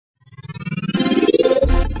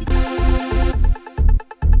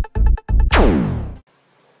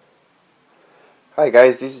Hi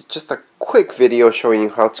guys, this is just a quick video showing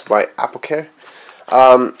you how to buy AppleCare.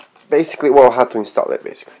 Basically, well, how to install it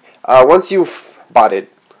basically. Once you've bought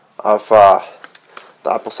it off the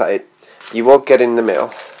Apple site, you will get it in the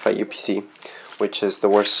mail by UPC, which is the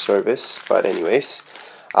worst service, but anyways.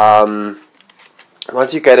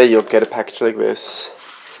 Once you get it, you'll get a package like this.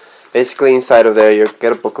 Basically, inside of there, you'll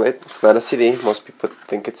get a booklet. It's not a CD. Most people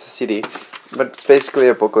think it's a CD, but it's basically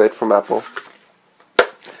a booklet from Apple.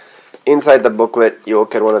 Inside the booklet, you'll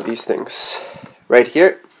get one of these things. Right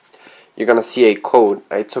here, you're gonna see a code.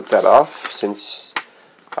 I took that off since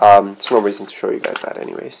there's no reason to show you guys that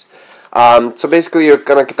anyways. So basically, you're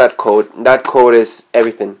gonna get that code. That code is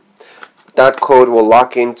everything. That code will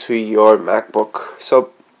lock into your MacBook.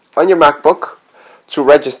 So on your MacBook, to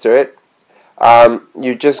register it,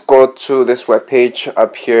 you just go to this web page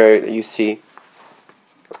up here that you see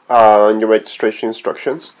on your registration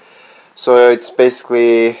instructions. So it's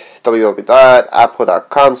basically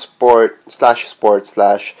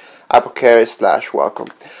www.apple.com/support/AppleCare/welcome.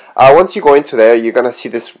 Once you go into there, you're gonna see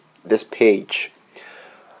this page.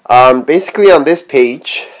 Basically, on this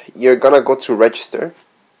page, you're gonna go to register.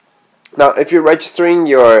 Now, if you're registering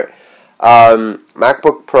your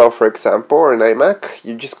MacBook Pro, for example, or an iMac,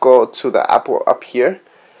 you just go to the Apple up here,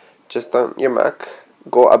 just on your Mac.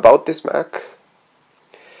 Go about this Mac,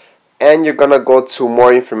 and you're gonna go to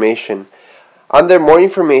more information. Under more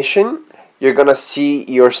information, you're gonna see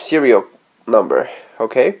your serial number.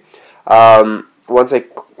 Okay, once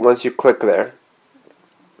you click there,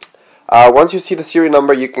 once you see the serial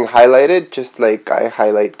number, you can highlight it, just like I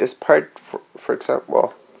highlight this part. For example,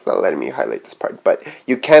 well, it's not letting me highlight this part, but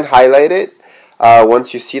you can highlight it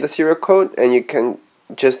once you see the serial code, and you can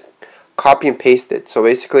just copy and paste it. So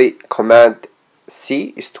basically, Command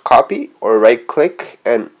C is to copy, or right click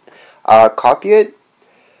and copy it,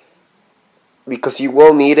 because you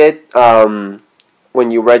will need it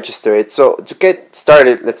when you register it. So to get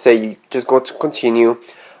started, let's say you just go to continue.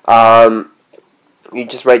 You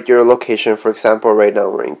just write your location. For example, right now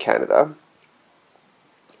we're in Canada.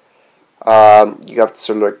 You have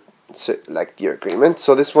to select your agreement.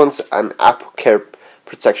 So this one's an AppleCare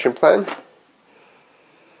protection plan.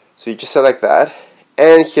 So you just select that,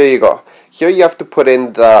 and here you go. Here you have to put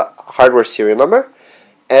in the hardware serial number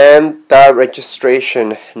and the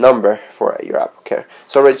registration number for your AppleCare.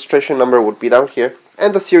 So registration number would be down here,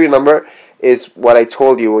 and the serial number is what I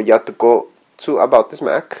told you. You have to go to about this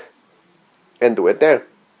Mac and do it there.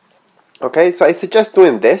 Okay, so I suggest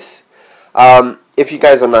doing this. If you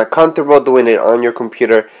guys are not comfortable doing it on your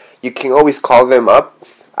computer, you can always call them up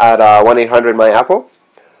at 1-800-MY-APPLE.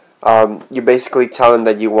 You basically tell them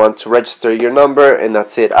that you want to register your number, and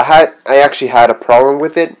that's it. I actually had a problem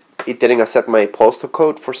with it. It didn't accept my postal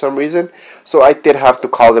code for some reason, so I did have to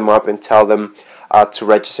call them up and tell them to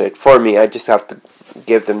register it for me. I just have to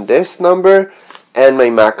give them this number and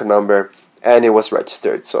my Mac number, and it was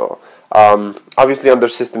registered. So obviously on their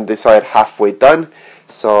system they saw it halfway done,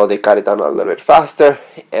 so they got it done a little bit faster,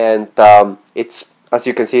 and it's, as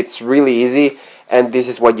you can see, it's really easy, and this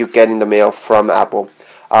is what you get in the mail from Apple.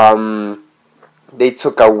 They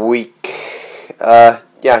took a week, yeah,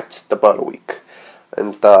 just about a week,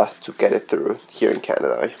 and to get it through here in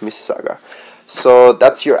Canada, Mississauga. So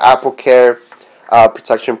that's your AppleCare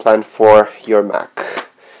protection plan for your Mac,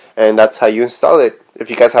 and that's how you install it. If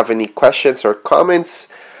you guys have any questions or comments,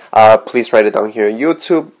 please write it down here on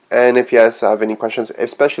YouTube. And if you guys have any questions,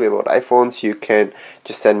 especially about iPhones, you can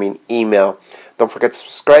just send me an email. Don't forget to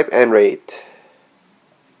subscribe and rate.